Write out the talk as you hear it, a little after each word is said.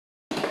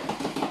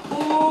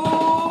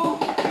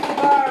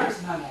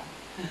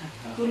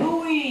to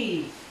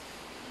Louie.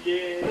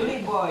 Yeah.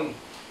 Louie boy.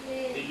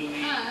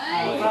 Louie.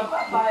 From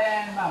Papa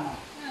and Mama.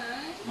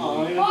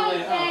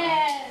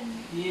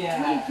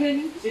 Yeah.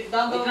 Sit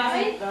down daw.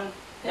 Sit down.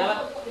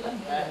 Dapat.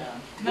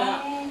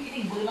 Nang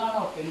inigbo lang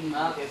ang open.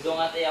 Okay, doon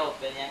nga tayo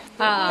open yan.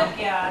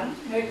 Yan.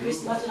 Merry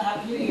Christmas and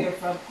Happy New Year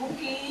from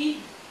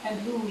Cookie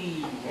and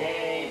Louie.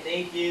 Hey,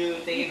 thank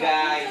you. Thank you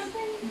guys.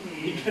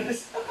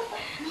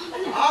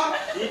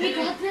 We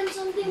got them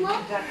something,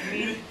 Mom.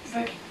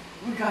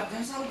 We got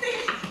them something.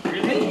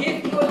 May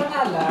gift ko lang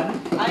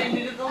alam. Ay,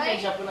 hindi na ito. May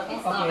shop ko na ito.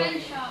 It's open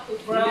shop.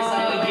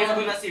 Gift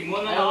ko na si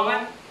Moon. Ano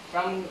naman?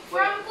 From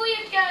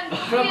Kuya Ken.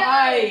 From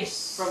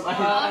Ice. From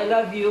I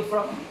love you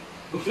from...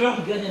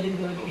 Ganyan din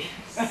gano'n.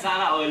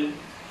 Sana all.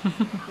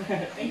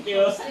 Thank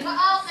you.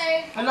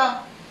 Okay.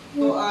 Hala,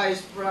 to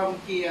eyes from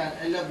Kian.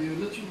 I love you.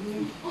 Look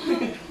you.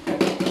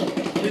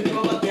 Hindi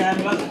mo ba't yan?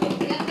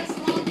 Get the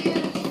small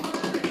deal.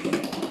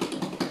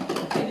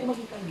 Hindi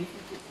makita ang gift.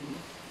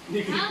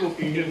 Hindi ko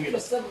cooking yung ito.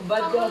 Basta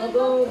bad ka ako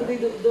doon.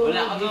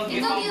 Wala ka doon It's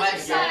gift on ang the other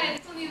bad side.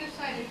 It's on the other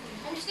side.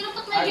 I'm just gonna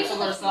put my gift on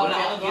the Wala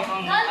ka gift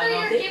ang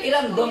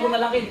Ilan doon ko na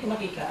lang kayo, hindi ko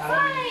makita.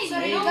 Fine.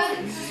 Sorry,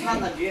 guys. This is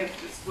not a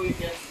gift. It's Kuya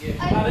Ken's gift.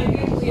 Parang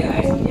gift siya.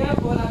 Ay, siya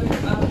po namin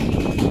happy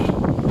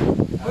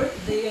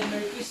birthday and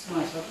Merry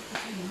Christmas.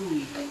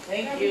 Louie.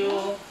 Thank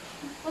you.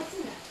 What's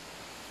in that?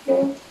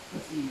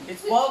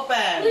 It's ball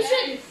pen. We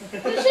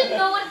should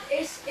know what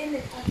is in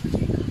it.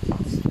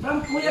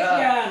 From Kuya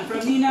Kian, from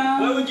Nina.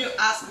 Why would you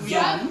ask me?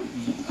 Jan.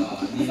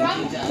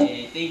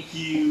 Hey, thank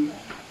you.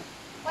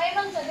 Why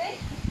man today?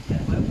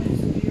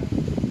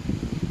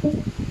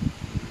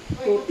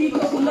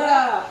 Tito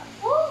Kula.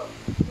 Oh.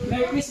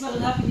 Merry Christmas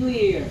and Happy New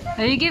Year.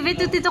 You give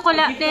it to Tito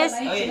Kula, please.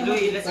 Okay,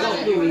 Louie, let's go.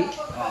 Louie.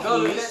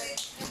 Go, Louie.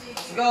 Let's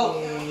go.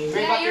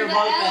 Bring back your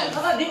ball pen.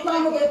 Baka dito mga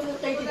mag-ito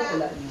kay Tito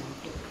Kula.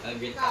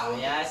 Great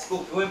kami. Yes,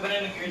 cook. Gawin pa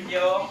na ng greet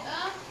yo.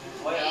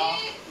 Oy, oh.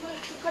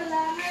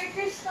 Merry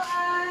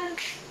Christmas.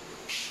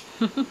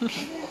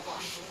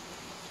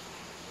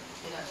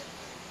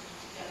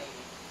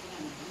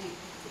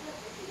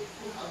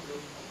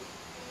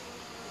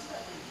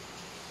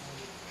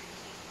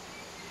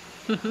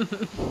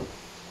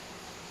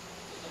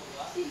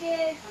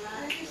 Sige,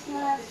 Merry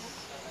Christmas.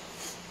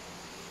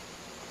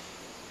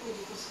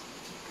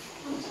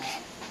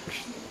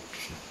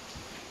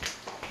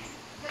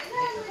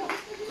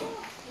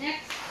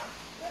 Next.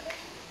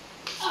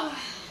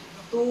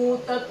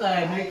 To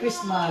Tatay, Merry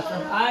Christmas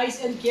from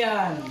Ice and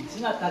Kian.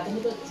 Sinata,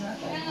 tumutot.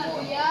 Sinata.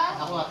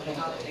 Ako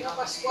nga.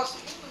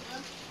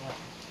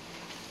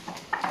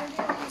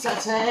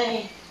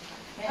 Chatsay.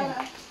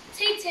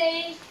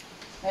 Tay-tay.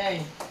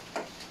 Hey.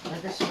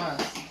 Merry Christmas.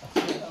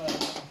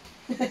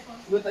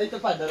 Good, ito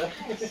pa, dala.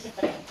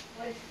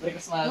 Merry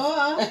Christmas. No,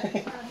 ah.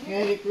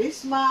 Merry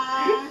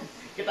Christmas.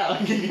 Kita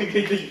ang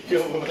gagagay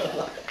mo.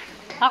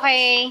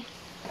 Okay.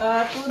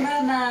 To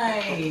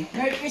Nanay,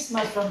 Merry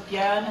Christmas from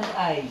Kian and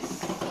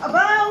Ice.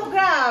 Aba,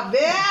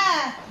 grabe.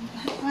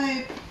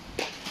 Ay,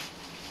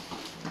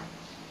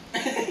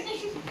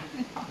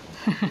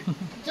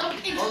 Jump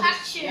into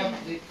action.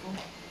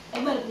 Ay,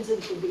 meron din sa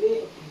dito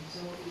bili.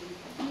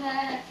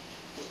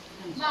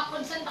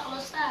 Bakod Santa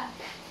Claus ta.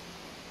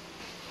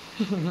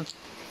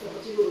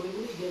 Dapat siguro, may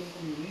muli ganyan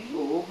kami.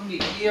 oo,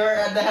 you're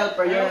the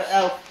helper, you're an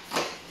elf.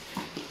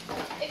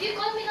 If you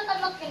call me,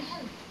 natalog can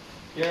help.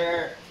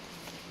 You're...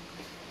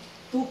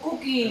 To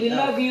Cookie, we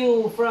love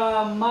you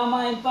from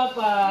Mama and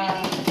Papa.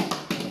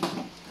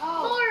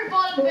 More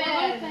ball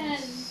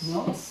pens.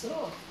 No,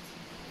 so.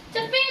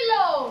 The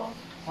pillow.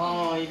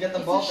 Oh, you got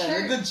the ball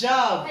pen. Good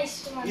job.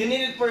 Nice one. You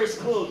need it for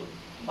school.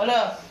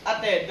 Wala,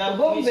 ate, To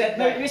Bombet,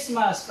 Merry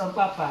Christmas from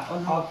Papa.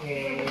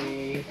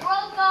 Okay. You're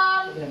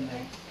welcome.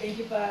 Thank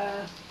you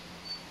pa.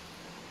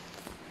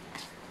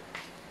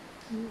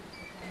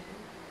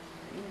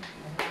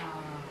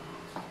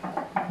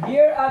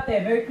 Dear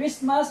Ate, Merry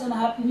Christmas and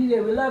Happy New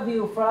Year. We love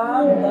you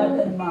from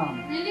Dad and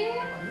Mom. Really?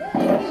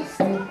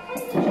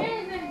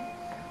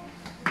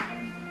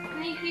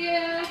 Thank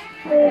you.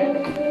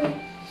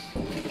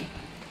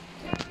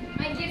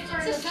 My gifts are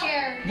in the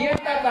chair. Dear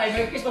Tatay,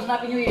 Merry Christmas and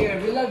Happy New Year.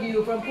 We love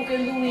you from Cook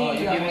and Louie. Oh,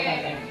 you give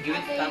it. Give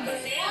it to Papa.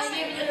 I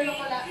gave it to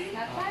Lola.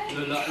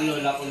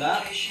 Lola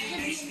pula.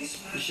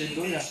 You should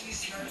go na. It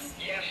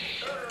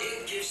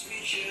gives me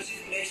chills,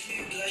 it makes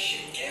me blush,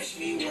 it gives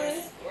me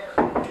worth.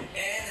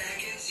 And I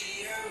can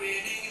see her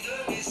winning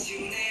the Miss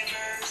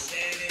Universe.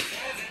 And if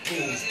heaven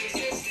does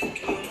exist,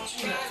 it will most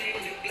probably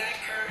look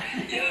like her.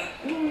 Yeah,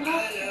 I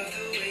love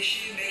the way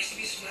she makes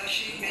me smile,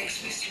 she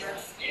makes me smirk.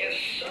 Yes,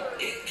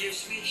 it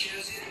gives me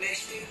chills, it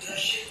makes me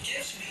blush, it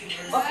gives me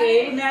worth.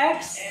 Okay,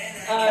 next.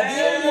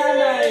 Dear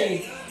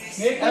Nanay,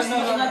 Merry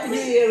Christmas and Happy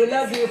New Year. We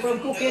love you from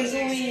Cook and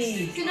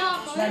Louie. Sino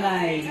ako?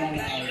 Nanay,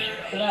 Nanay.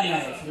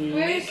 Nanay.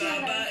 Where is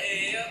Lola?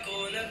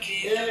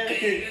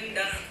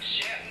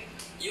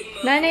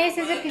 Nanay is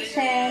in the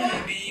kitchen.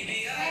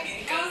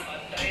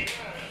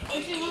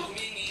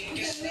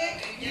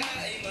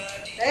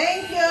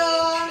 Thank you.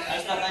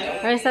 Ayos na tayo.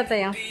 Where's that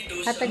tayo?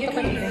 Hatag to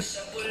kanina.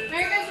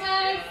 Merry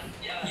Christmas!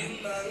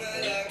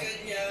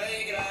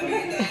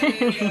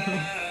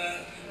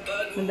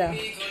 Ano?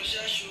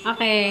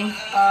 Okay.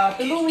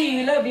 To Louie,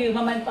 we love you,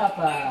 Mama and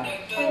Papa.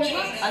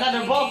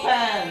 Another ball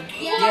pen.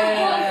 Yeah.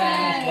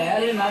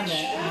 Very nice.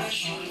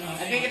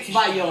 I think it's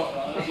Bayo.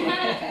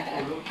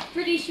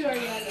 Pretty sure,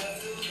 yeah.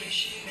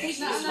 Take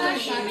another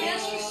shot.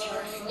 Yes,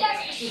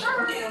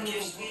 sure.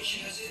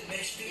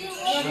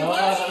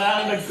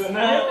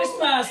 Merry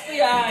Christmas,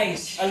 Kuya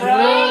Ice.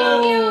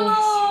 Thank you.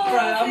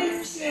 From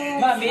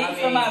Mommy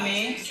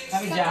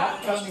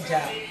Jack, from Mommy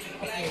Jack.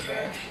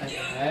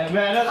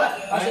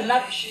 Also,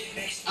 not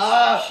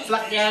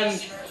Slack yan.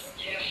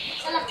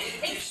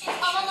 It's a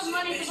lot of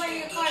money to buy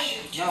your car.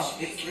 No,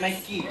 it's my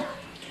key.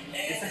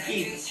 It's a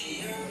key.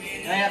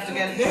 I have to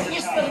get it. Merry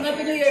Christmas,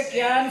 Happy New Year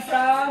yan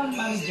from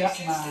Mommy Jack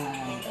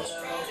man.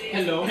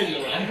 Hello.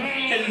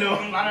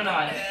 Ano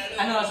naman?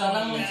 Ano, sa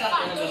lang sa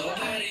akin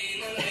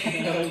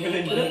na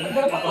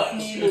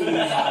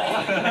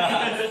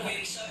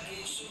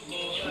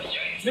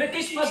Merry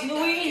Christmas,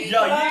 Louie!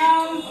 Yeah,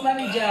 From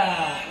Mommy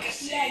Jack.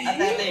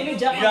 Ate. Mommy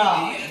Jack.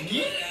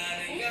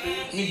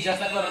 Ninja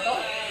sa ko to?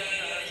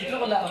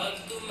 Siguro ko lang.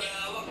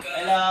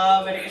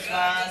 Hello, Merry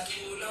Christmas.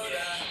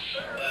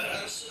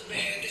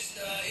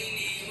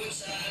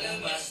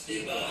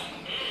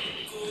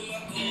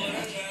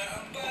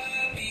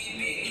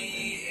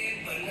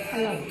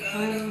 Hello.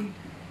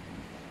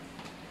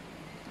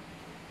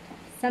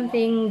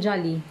 Something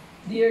jolly.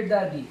 Dear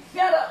Daddy.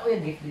 Kaya ako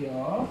yung gift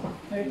niyo.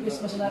 Merry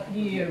Christmas and Happy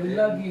New Year. We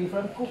love you.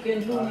 From Cook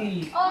and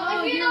Louie.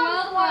 Oh, if you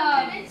don't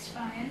want it, it's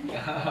fine.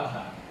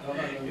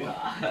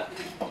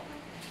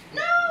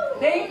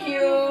 Thank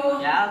you!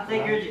 Yeah, I'll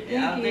take your gift,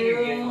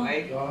 okay?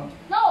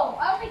 No,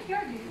 I'll take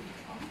your gift.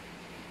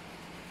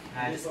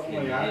 Just To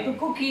kidding.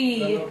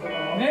 Cookie.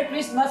 Merry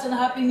Christmas and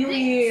Happy New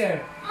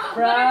Year.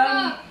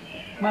 From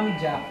Mommy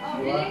Jack. Oh,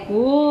 really?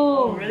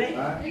 Ooh. Really?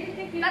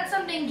 That's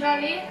something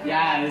jolly.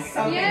 Yeah, it's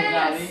something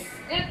jolly. Yes,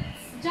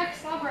 it's Jack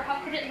Sauber.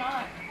 How could it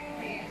not?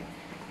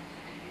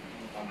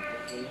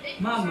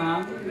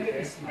 Mama,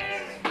 Merry Christmas.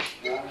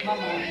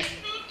 Mama.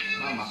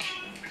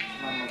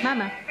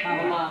 Mama.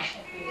 Mama.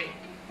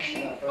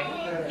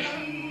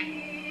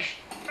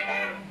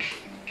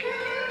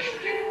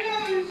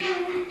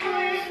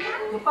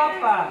 To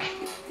Papa,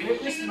 Merry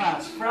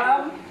Christmas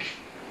from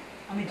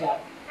Mommy Jack.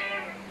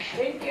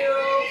 Thank you.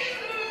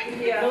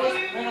 India.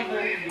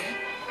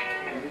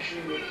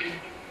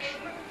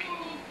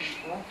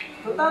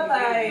 To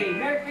Tatay,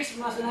 Merry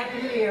Christmas and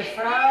Happy New Year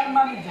from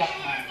Mommy Jack.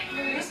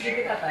 Please give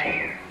it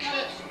Tatay.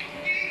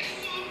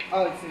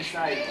 Oh, it's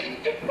inside.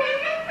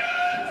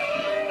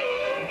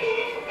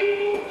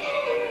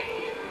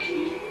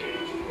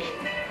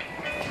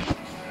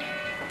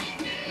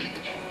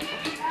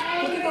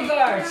 To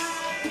Girls,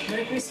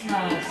 Merry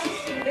Christmas.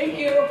 Thank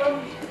you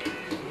from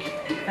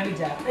Mommy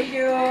Jack. Thank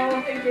you.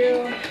 Thank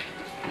you.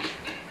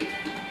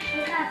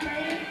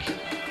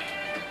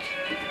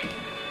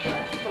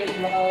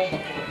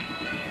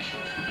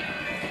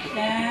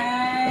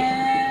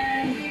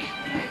 And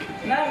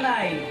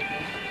Nanay.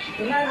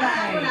 To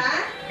Nanay.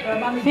 From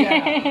Mommy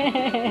Jack.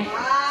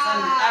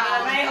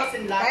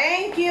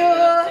 Thank you.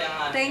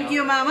 Thank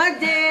you, Mama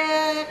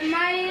Jack.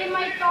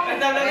 My tongue.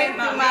 Thank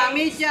you,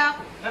 Mommy Jack.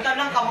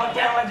 Natablang kamot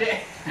yan, Manje.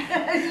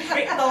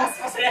 Fake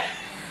toast kasi.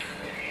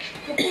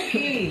 To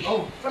Cookie.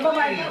 Oh, from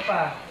Mommy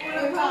Papa.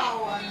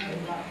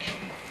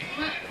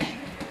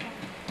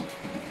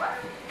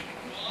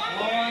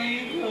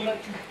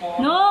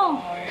 No.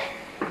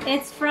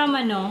 It's from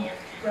ano?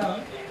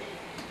 From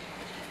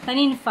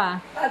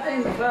Taninfa.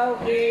 Atin,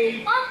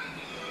 okay. Ah,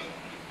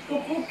 To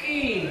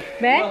Cookie.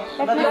 Be?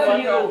 I love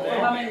you from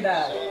Mom and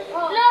Dad.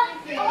 la.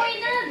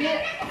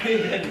 Okay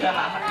na.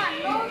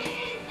 Ano?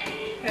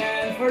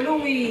 And for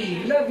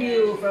Louie, love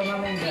you from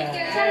Mom and Dad.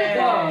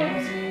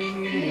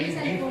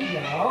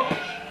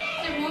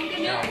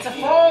 It's a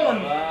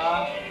phone.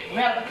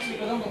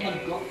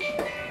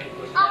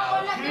 Ako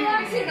na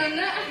iwan si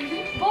Nana.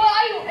 Oh,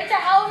 ayo. It's a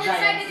house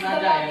inside it's the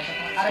box.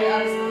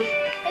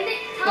 Hindi,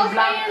 house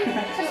na yan.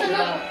 Sa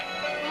sunod.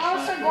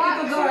 House sa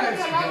box. Sunod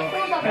sa lang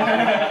po the box.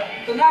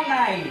 To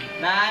Nanay.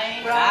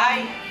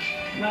 Nine.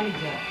 Mami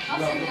Jack.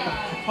 House in the...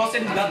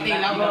 Hosin Blati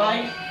lang,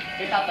 boy.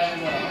 Kita tayo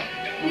mo.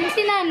 Yung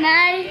si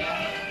Nanay.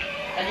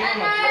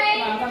 Nanay.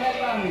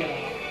 Mami.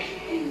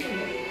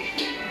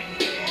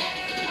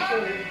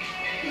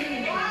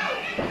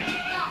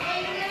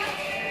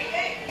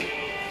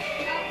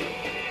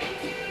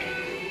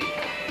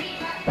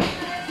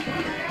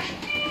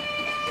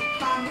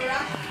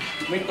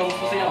 May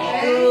toast siya mo.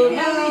 To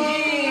Mami G.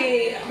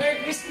 Merry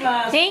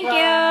Christmas. Thank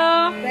you.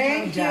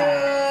 Thank you.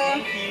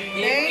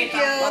 Thank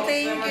you.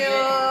 Thank you.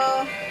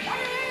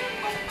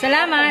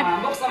 Salamat.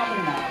 Box naman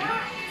na.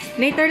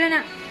 Later lang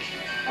na.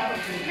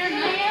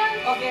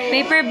 Okay.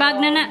 Paper bag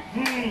na na.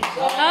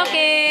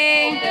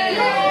 Okay.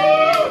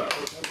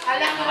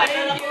 Alam mo,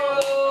 thank you.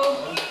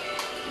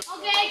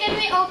 Okay, can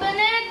we open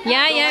it?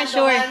 Yeah,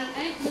 sure.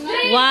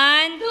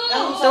 1,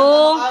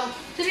 2.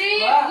 3,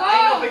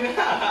 go!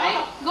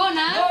 Go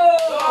na? Go!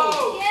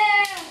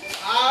 Yeah!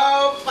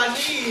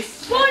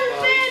 Panis! Full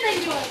pen!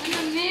 Ayun!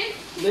 Ano, miss?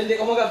 Hindi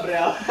ko mo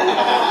Gabriel.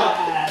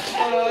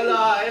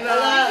 Wala,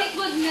 wala. Thank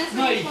goodness.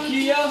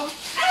 Nike ah.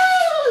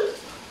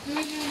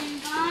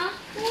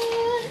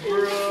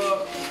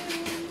 Bro.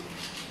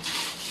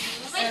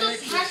 May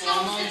toothbrush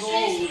ako sa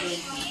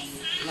face.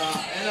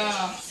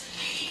 Wala.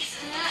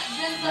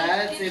 Gentle.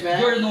 That's it, man.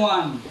 Jordan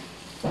 1.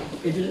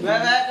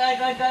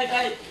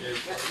 Kay.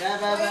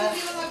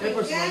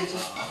 Papers man.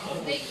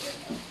 Thank you.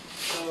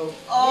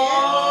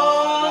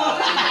 Oh!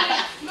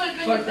 Good.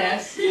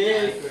 Cortez.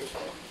 Yes.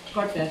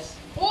 Cortez.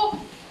 Oh,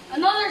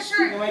 another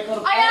shirt. May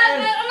Cortez. I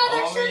have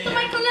another shirt to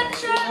my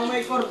collection. Oh,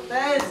 may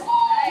Cortez.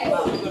 Nice.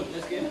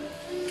 Cortez kaya?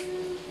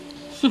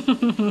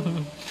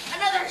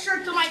 Another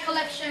shirt to my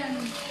collection.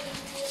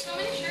 How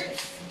many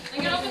shirts? I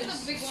can open the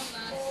big one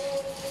last.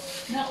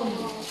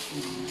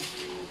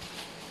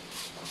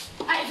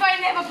 I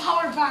finally have a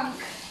power bank.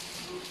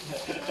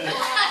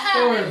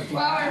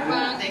 Power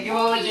bank. Thank you,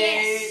 Mama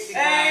Jay.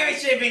 Hey, may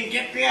shipping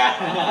gift ya.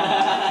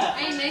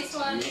 Ay, next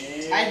one.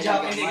 I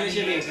joke, hindi ko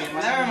shipping gift.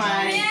 Never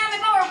mind. Yeah, may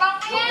power bank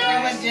na Thank you, yan.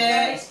 Mama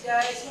Jay.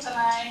 Guys,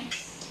 masanay.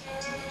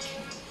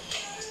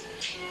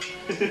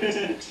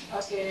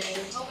 Okay.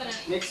 Open it.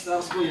 Next,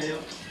 tapos po yun.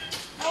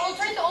 I will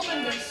try to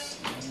open this.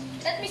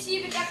 Let me see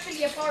if it's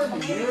actually a power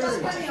bank.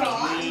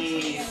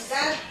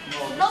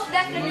 Not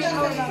definitely a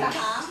power bank.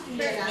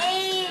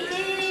 Hey!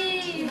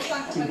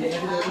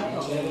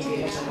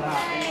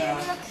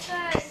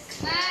 Looks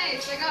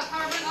nice. I got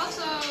power bank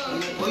also.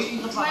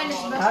 Mine is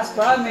better. As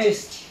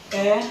promised.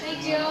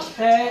 Thank you.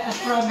 As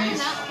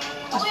promised.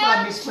 As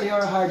promised for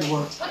your hard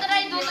work. What did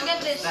I do to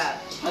get this?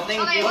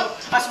 Thank Okay, you. what?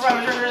 As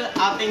promised,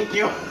 thank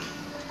you.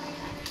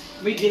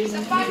 We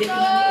didn't. Sapatos!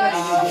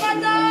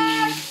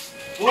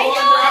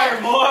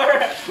 More!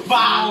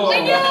 Wow!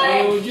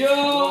 Jojo!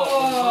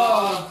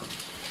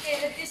 Okay,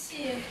 let me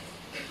see.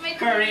 My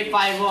Curry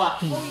 5 mo ah.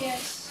 Oh,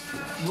 yes.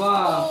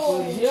 Wow!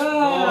 Oh.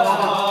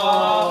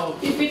 Yeah!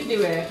 Ipit di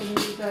we? Kung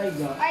hindi tayo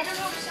ga. I don't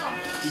have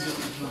socks.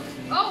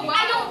 Oh, wow.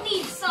 I don't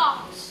need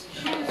socks.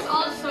 Shoes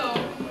also.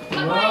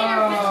 But my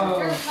Wow.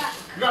 hair back.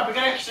 Grabe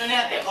ka extra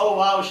natin. Oh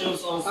wow,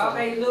 shoes also.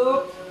 Okay,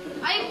 look.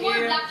 I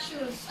wore black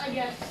shoes, I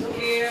guess. Look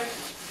here.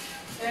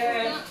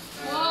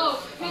 Whoa.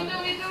 Me too.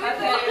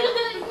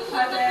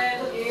 Ate,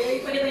 look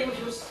here. Ipakita yung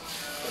shoes.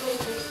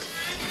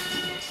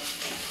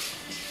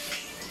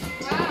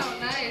 Wow,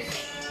 nice.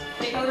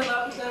 Ikaw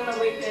na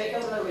wait.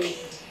 Ikaw na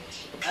wait.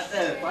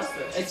 Ate,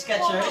 faster. It's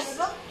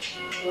Skechers.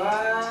 1,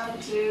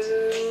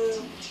 2.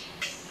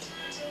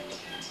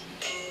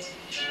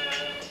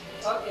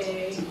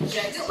 Okay.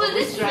 Will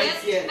this Right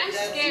fit? here. I'm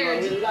That's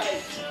scared. what we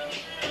like.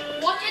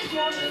 Watch it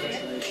won't fit.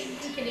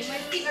 I'm kidding. My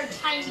feet are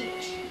tiny.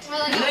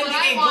 Well, like what I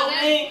Nagiging wanted.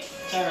 booking.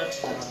 Charot.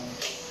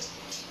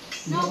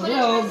 No, but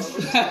Vlog.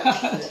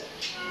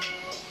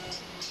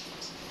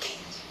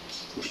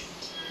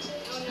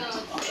 Oh no.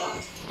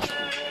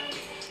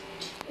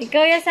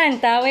 Ikaw, ya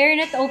Santa, why are you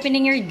not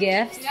opening your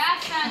gifts? Yeah,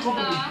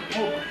 Santa.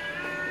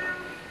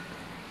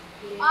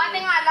 Ate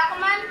nga, ala ko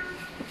man.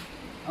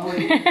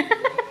 Okay.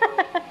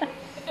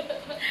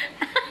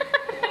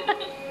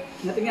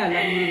 Natingala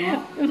mo.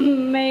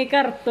 May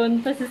karton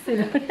pa sa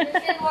silon.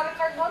 Silver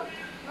card doon?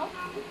 No?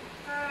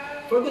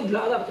 For good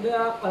luck.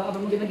 Dapat kaya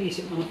mo din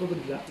nag-iisip mo for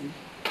good luck.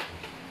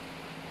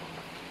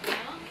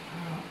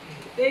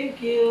 Thank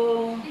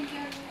you.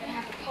 I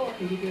have a power.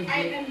 Thank you.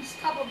 I am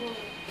unstoppable.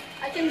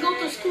 I can go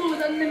to school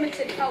with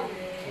unlimited power.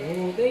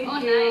 Oh, thank Oh,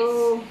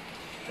 you.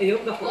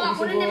 Ayok na po. Oh,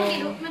 ako rin na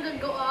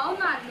nag-go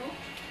na, no?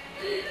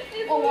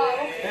 Oh, wow.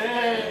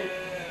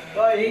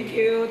 Thank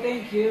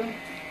you.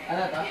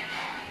 Ano to?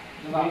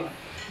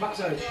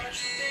 Backside.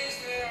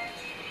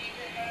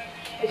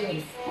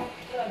 Ay,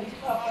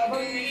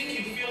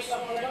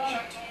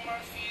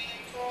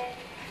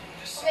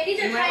 Okay,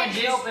 these are Mama tiny.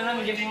 Jay, open na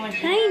mo Jay mo.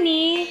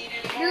 Tiny.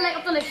 They're like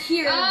up to like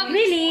here.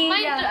 Really?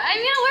 I'm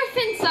gonna wear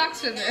thin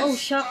socks with this. Oh,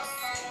 shucks.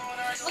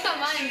 Look at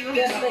mine.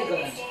 Yes, like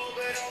that.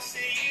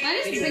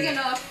 Mine is big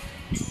enough.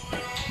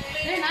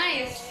 They're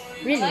nice.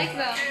 Really? I like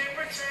them.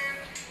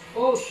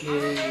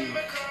 Okay.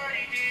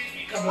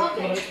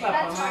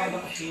 That's hard.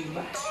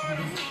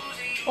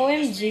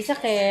 OMG,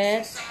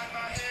 sakit.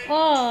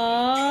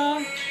 Aww.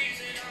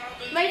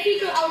 My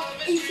feet will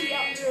easily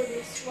outgrow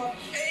this. Watch.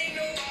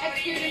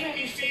 Experience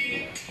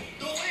easily.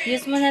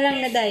 Use mo na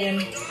lang na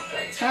dayon.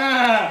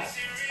 Ah!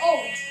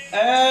 Oh,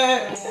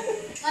 Eh!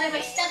 not if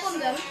I step on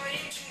them.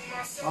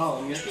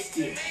 Oh, you're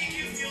cute.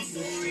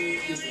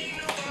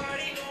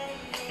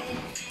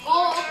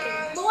 Oh,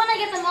 okay. But when I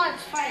get them on,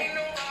 it's fine.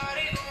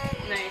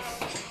 Nice.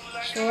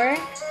 Sure?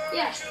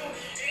 Yeah.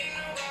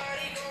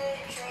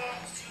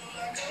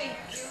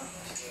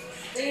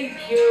 Thank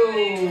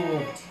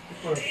you.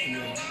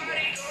 Perfume.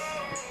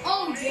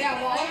 Oh, yeah.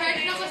 Well,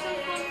 already na kasi ng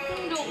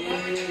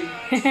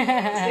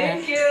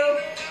Thank you.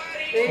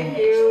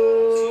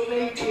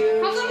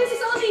 How come this is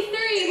only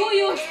 3? Who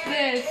used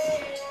this?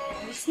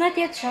 It's not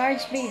yet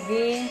charged,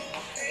 baby.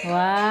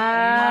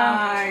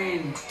 Wow.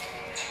 Mine.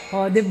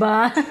 Oh,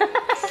 diba?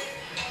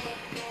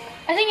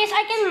 The thing is,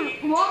 I can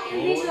walk in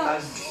these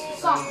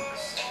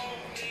socks.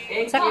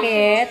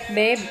 Sakit,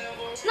 babe.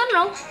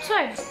 No, it's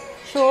fine.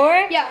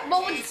 Sure? Yeah,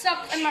 but with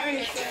stuff, I'm not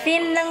really sure.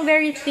 Thin lang,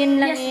 very thin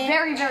lang Yes, eh.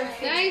 very, very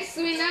thin. Nice,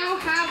 we now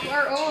have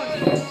our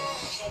own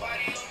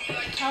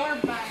power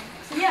bank.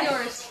 Yes.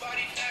 Yours.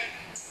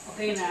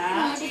 Okay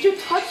na. Did you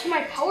touch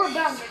my power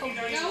bank? No,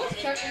 I was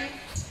checking.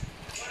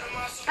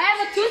 I have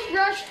a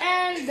toothbrush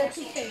and the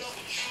toothpaste.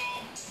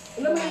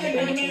 Alam mo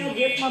yung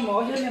gift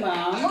mo, yun ni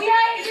ma'am. Oh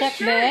yeah, Check,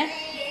 sure. be.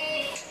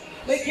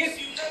 Wait,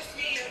 gift.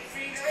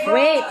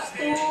 Wait.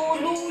 To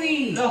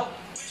Louie. No,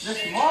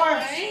 there's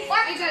more.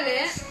 What is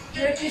it?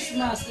 Merry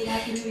Christmas and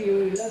Happy New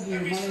Year. Love you,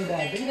 mom and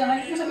dad. Hindi na,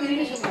 hindi na sabihin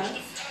na siya, man.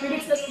 Maybe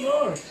it's not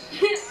yours.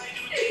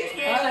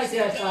 Yes,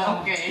 yes.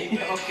 Okay.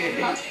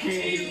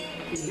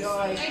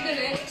 Enjoy. I did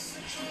it.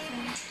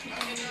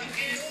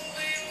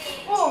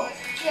 Oh,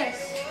 yes.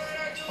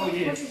 Oh,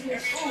 yeah. What is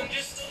this?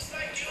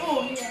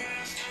 Oh, yeah.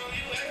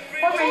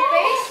 For my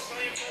face?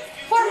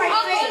 For my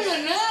face.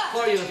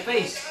 For your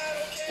face.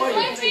 For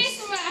My your face.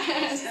 face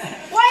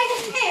mask. Why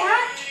is it here,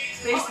 huh?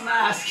 Face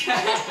mask.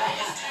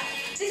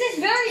 This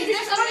is very. Is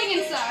there something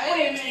inside?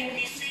 Wait a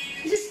minute.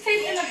 This is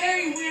taped in a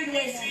very weird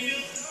way.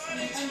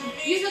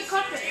 Use a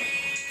cutter.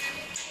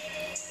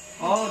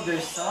 Oh,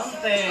 there's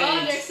something.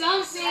 Oh, there's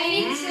something. I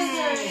need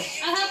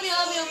scissors. I'll help you.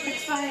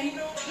 It's fine.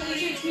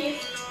 Use your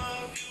teeth.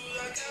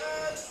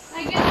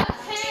 I got a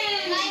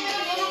pen.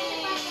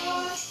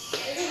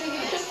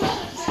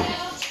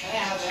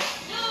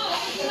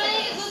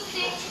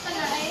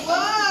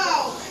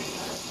 Wow!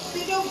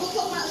 Sino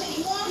busog na sa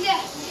imo? Hindi.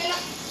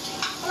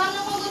 Wala na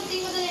ko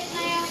gunting mo dali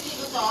na yan.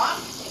 Ito?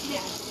 Hindi.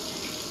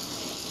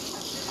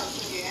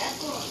 Sige.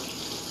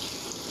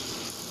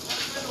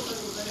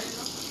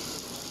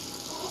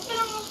 Okay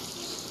lang.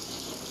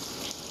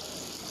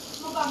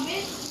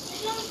 Magamit.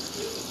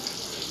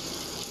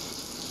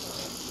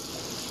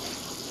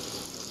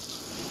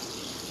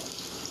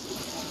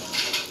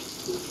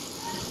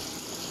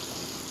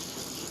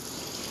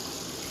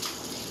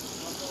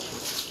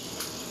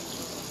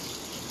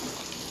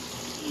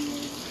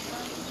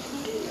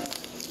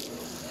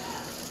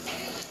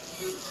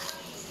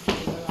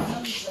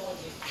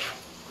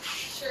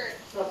 Sure.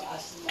 From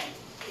us,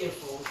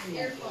 earphones.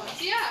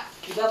 Earphones. Yeah.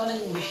 Diba mo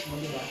ng wish mo,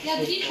 di ba?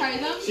 Yeah, did you try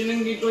them?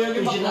 Sinunggi ko yung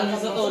Original bakla na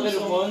sa to,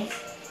 telephone.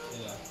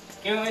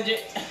 Kaya nga,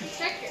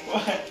 Check it.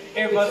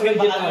 AirPods ka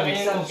bakla na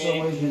kayo Samsung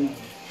yung original.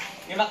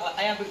 Yung bakla,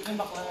 kaya yung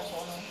bakla na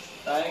siya ko.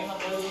 Tayo yung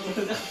bakla.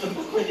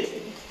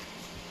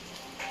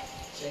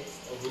 Check.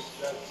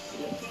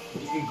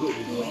 You can go,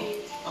 you know.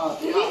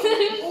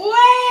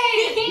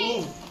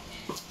 Wait!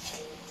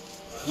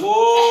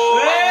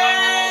 Whoa!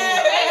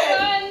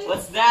 Ayun.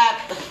 What's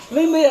that?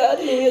 May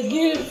ano yung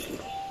gift.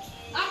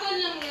 Ako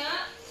lang nga.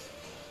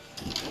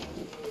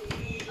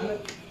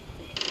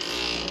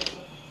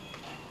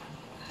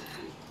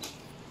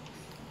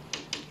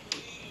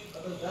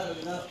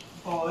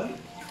 Phone?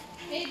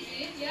 Hey,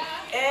 dude,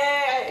 yeah.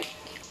 Hey!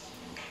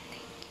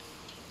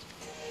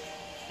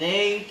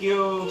 Thank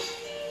you.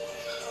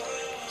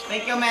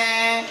 Thank you,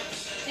 man.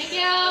 Thank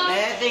you.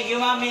 Thank you,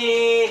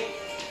 mommy.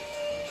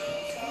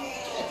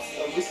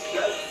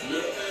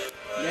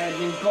 Yeah,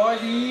 yung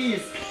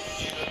Cordies.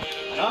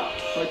 Ano?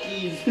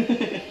 Cordies.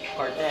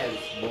 Cortez.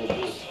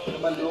 Bobo. Ano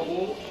ba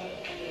loko?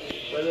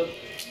 Well,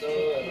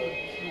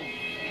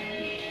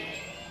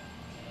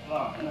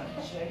 wow, ano?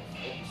 Check.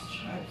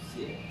 Stripes.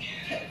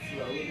 That's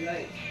what we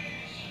like.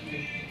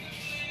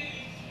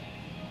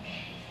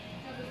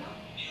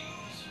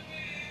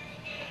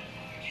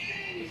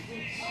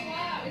 Oh,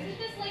 wow. Isn't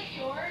this like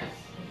yours?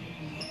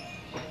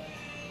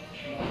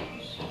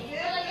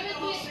 Or like, if it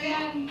was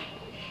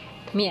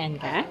Mian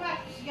ka?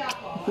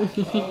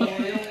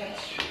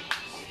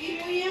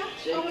 Imo niya?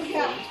 Ang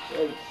magyap.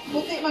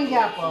 Buti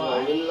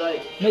mangyapon. We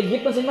like. May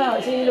gift pa si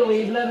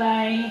Louie,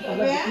 Lanay.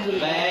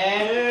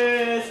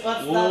 Yes!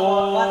 What's that?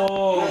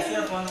 What's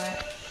your phone?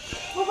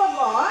 Buba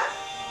mo?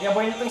 Yeah,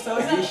 boy, itong sa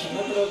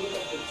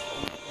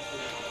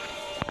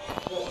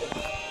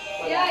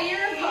Yeah,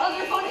 your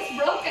other phone is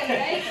broken,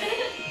 right?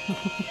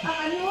 Ang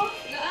ano?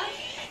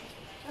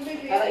 Ang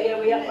Para baby?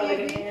 iyawiyak pala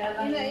ganyan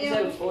ang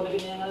cellphone na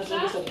ganyan nga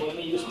sa phone.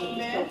 May use mo yung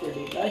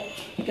property. Ay,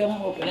 ikaw ang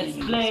open. Let's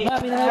play.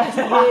 Mami na natin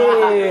sa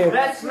gift.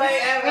 Let's play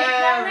Wait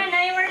lang, MM!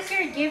 Nanay. Where's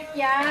your gift,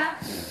 ya?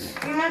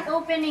 You're not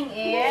opening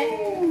it?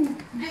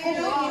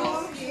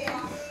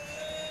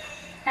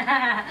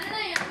 Ano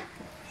yan?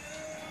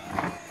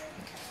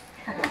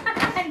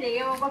 Hindi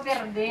ka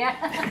magpaperde, ya.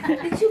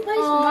 Did you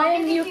guys buy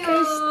a new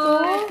case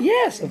too?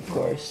 Yes, of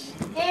course.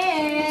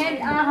 And,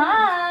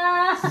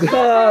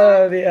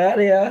 Grabe,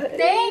 Aria.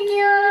 Thank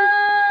you!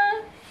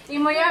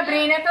 Imo ya,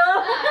 brain na to.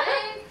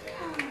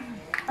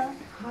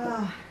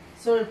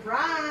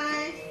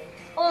 Surprise!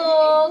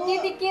 Oh,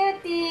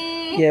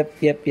 cutie-cutie.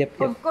 Yep.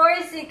 Of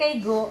course,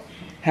 kay Go.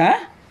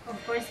 Ha? Of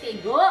course,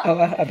 kay Go.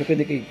 Oo, abi ko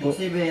di kay ko.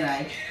 Si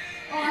Benay.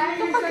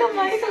 Kapag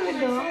kamay ka ba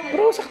do?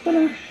 Pero sakto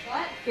lang.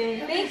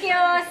 Okay. Thank you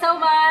so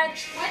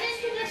much. Why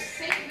didn't you just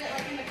save it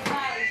like in the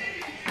cloud or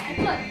something?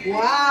 Look,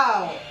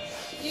 Wow!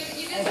 you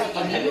guys are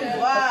eating the...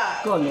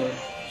 Wow! Color.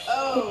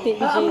 Oh!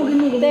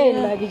 Hotel,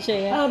 lagi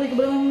siya yan. Ah, di ko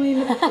ba naman may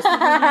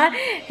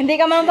Hindi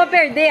ka man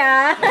paperde,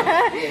 ah.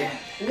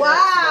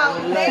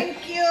 Wow!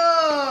 Thank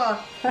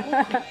Cute.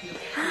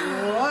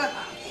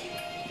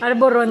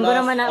 Arboron ko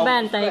naman na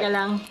bantay ka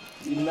lang.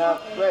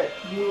 Ginapre.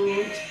 You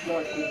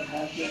explore it.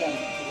 Happy lang.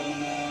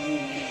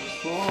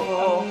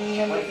 Oo.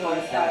 Ang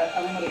maritag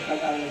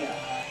alaga.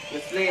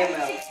 Let's play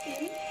ML.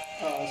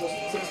 So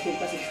 16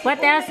 pa 16.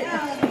 What else?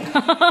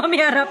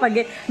 Miara pag.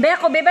 Be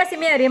ako beba si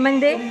Miari man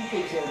de.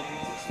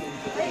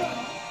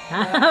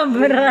 Ah,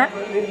 bra.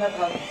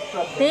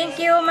 Thank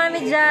you,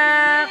 Mami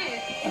Jack.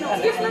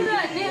 Gift lang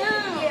na.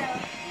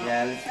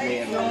 Yeah, let's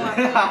play ML.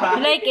 You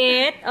like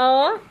it?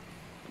 Oh.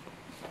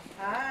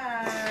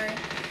 Hi.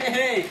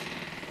 Hey!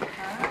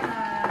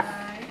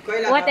 Hi.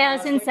 What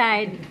else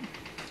inside?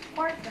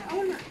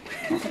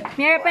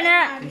 Meron pa na.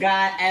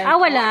 God and Ah,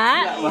 wala?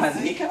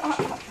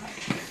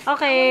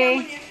 Okay.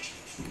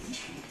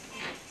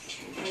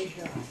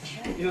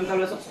 Yung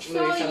talusok sa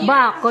kulay.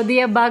 Bako,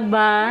 diya bag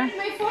ba?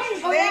 My phone.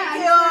 Oh,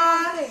 Thank yeah. you.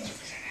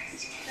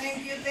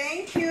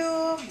 Thank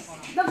you.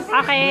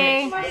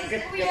 Okay.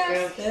 We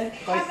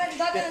haven't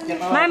gotten.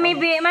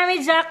 Mami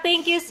Jack,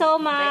 thank you so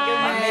much.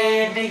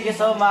 Mami, thank you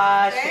so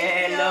much.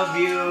 I love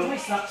you.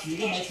 This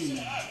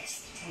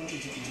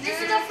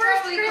is the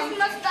first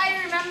Christmas that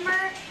I remember.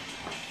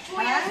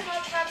 Kuya's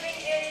not having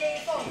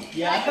a phone.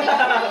 Yeah.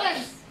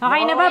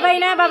 Okay na, bye-bye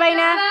na, bye-bye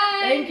na.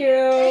 Thank you.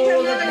 Thank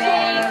you.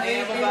 Okay,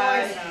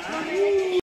 bye-bye.